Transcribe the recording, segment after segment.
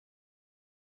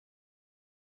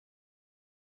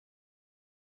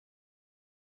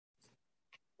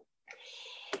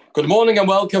Good morning and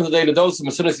welcome to the daily dose of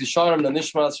Mesilas Yesharim, the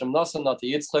Nishmas from Nasan, not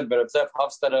the Yitzchak, Beretzef,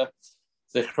 Hafstadeh,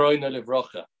 Zechroine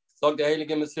Livrocha. Sog the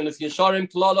Heilige Mesilas Yesharim,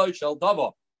 Klaloi Shel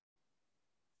Dava.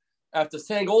 After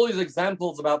saying all these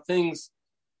examples about things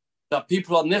that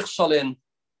people are nichshal in,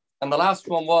 and the last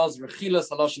one was Rechilas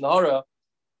Lashon Hora,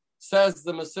 says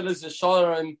the Mesilas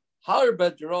Yesharim,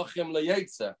 Harbet Rochim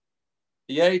LeYetzer.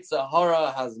 The Yetzer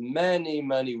Hora has many,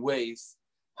 many ways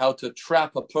how to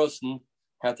trap a person,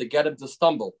 how to get him to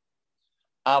stumble.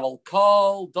 Aval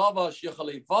kol davash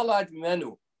yichali valad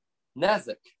menu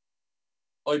nezek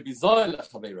oy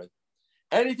bizoylech haverei.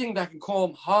 Anything that can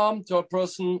cause harm to a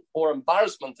person or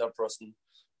embarrassment to a person,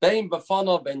 bein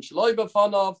b'fanov, bein shloi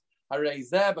b'fanov, harei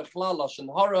zeh b'chlal Lashon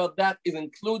Hora, that is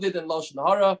included in Lashon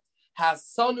Hora, has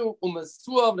sanu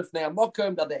umesuav lifnei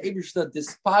hamokim, that the Eibishter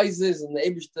despises and the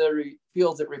Eibishter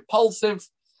feels it repulsive.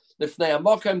 Lifnei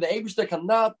hamokim, the Eibishter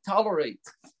cannot tolerate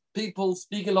people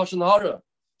speaking Lashon Hora.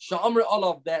 Sha'amr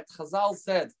olav, that Chazal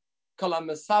said, Kol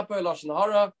ha-mesaper Lashon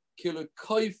Hora, kilu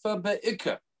koifer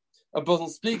be'ikah. A person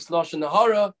speaks Lashon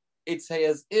Hora, it's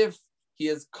as if he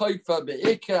is koifer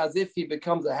be'ikah, as if he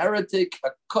becomes a heretic, a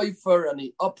koifer, and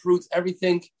he uproots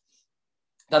everything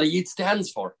that a yid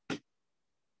stands for.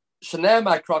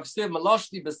 Shanema kroksev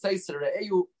malashti b'seiser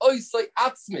re'eu oisai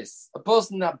atzmis. A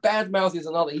person that badmouths is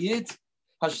another yid.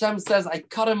 Hashem says, I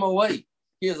cut him away.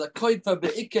 He is a koifer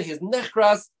be'ikah, he is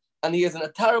nechras, and he is in a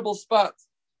terrible spot.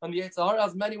 And the Yetzer Hora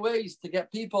has many ways to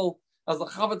get people, as the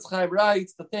Chavetz Chaim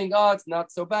writes, to think, it's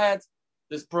not so bad.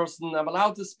 This person I'm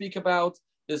allowed to speak about.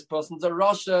 This person's a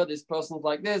Russia. This person's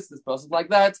like this. This person's like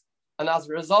that. And as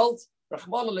a result,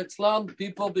 Rachmana litzlan,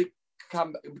 people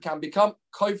can become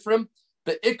koifrim,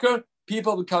 be'ikr,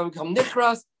 people can become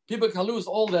nichras, people can lose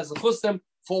all their zechusim.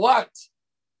 For what?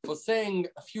 For saying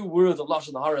a few words of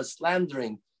Lashon Hora,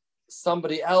 slandering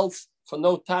somebody else for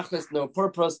no tachlis, no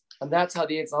purpose, and that's how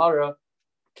the Yetzer Hora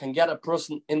can get a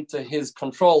person into his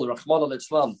control. Rachmana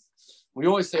litzlan. We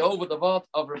always say over the word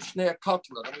of Rav Shneur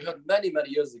Kotler that we heard many,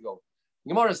 many years ago.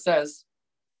 Gemara says,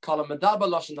 "Kol ha-medaber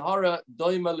Lashon Hora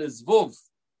doima lizvuv."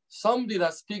 Somebody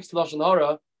that speaks Lashon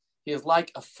Hora, he is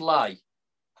like a fly.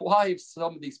 Why, if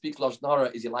somebody speaks Lashon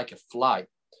Hora, is he like a fly?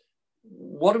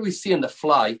 What do we see in the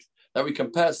fly that we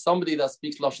compare somebody that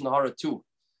speaks Lashon Hora to?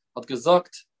 Hat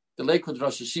gesagt the Lakewood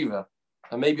Rosh Hashiva,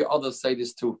 and maybe others say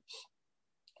this too.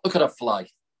 Look at a fly.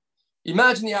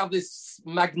 Imagine you have this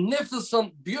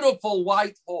magnificent, beautiful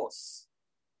white horse,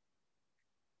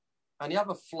 and you have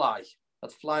a fly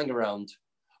that's flying around.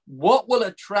 What will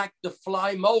attract the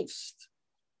fly most?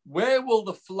 Where will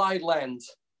the fly land?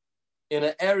 In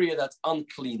an area that's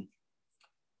unclean.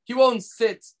 He won't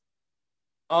sit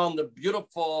on the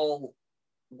beautiful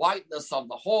whiteness of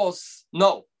the horse.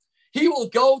 No, he will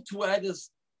go to where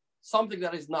there's something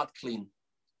that is not clean.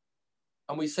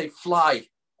 And we say, fly,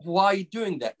 why are you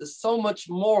doing that? There's so much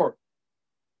more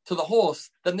to the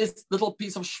horse than this little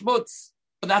piece of schmutz.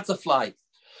 But that's a fly.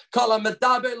 Kol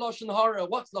ha-medaber Lashon Hora.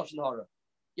 What's Lashon Hora?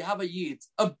 You have a yid,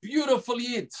 a beautiful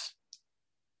yid.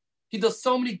 He does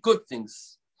so many good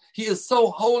things. He is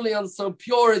so holy and so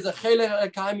pure. He's a chelek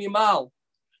ha'kaim yimal.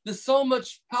 There's so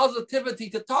much positivity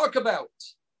to talk about.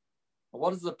 But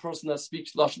what does the person that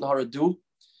speaks Lashon Hora do?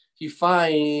 He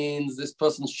finds this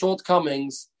person's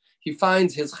shortcomings. He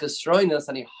finds his chesroinus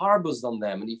and he harbors on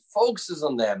them and he focuses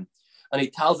on them. And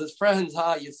he tells his friends,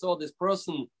 you saw this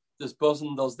person does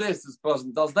this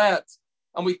person does that.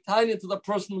 And we tie into the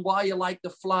person why you like the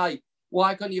fly.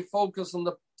 Why can't you focus on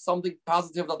something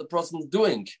positive that the person's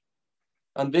doing?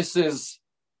 And this is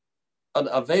an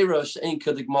aveira she'ein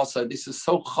kedig masa. This is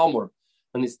so chomer,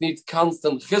 and it needs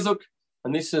constant chizuk.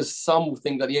 And this is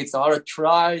something that Yetzer Hora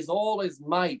tries all his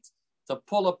might to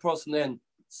pull a person in,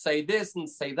 say this and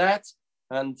say that,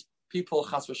 and people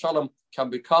chas v'shalom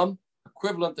can become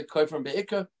equivalent to kofer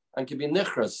be'ikah and can be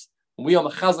nichras. We are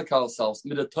mechazak ourselves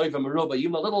mit a toiva meruba,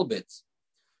 even a little bit.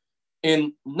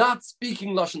 In not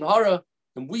speaking Lashon Hora,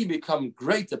 and we become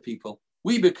greater people.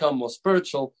 We become more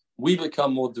spiritual. We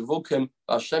become more devokim.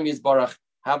 Hashem Yisbarach,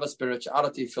 have a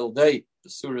spirituality-filled day. The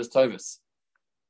Surah is Tovis.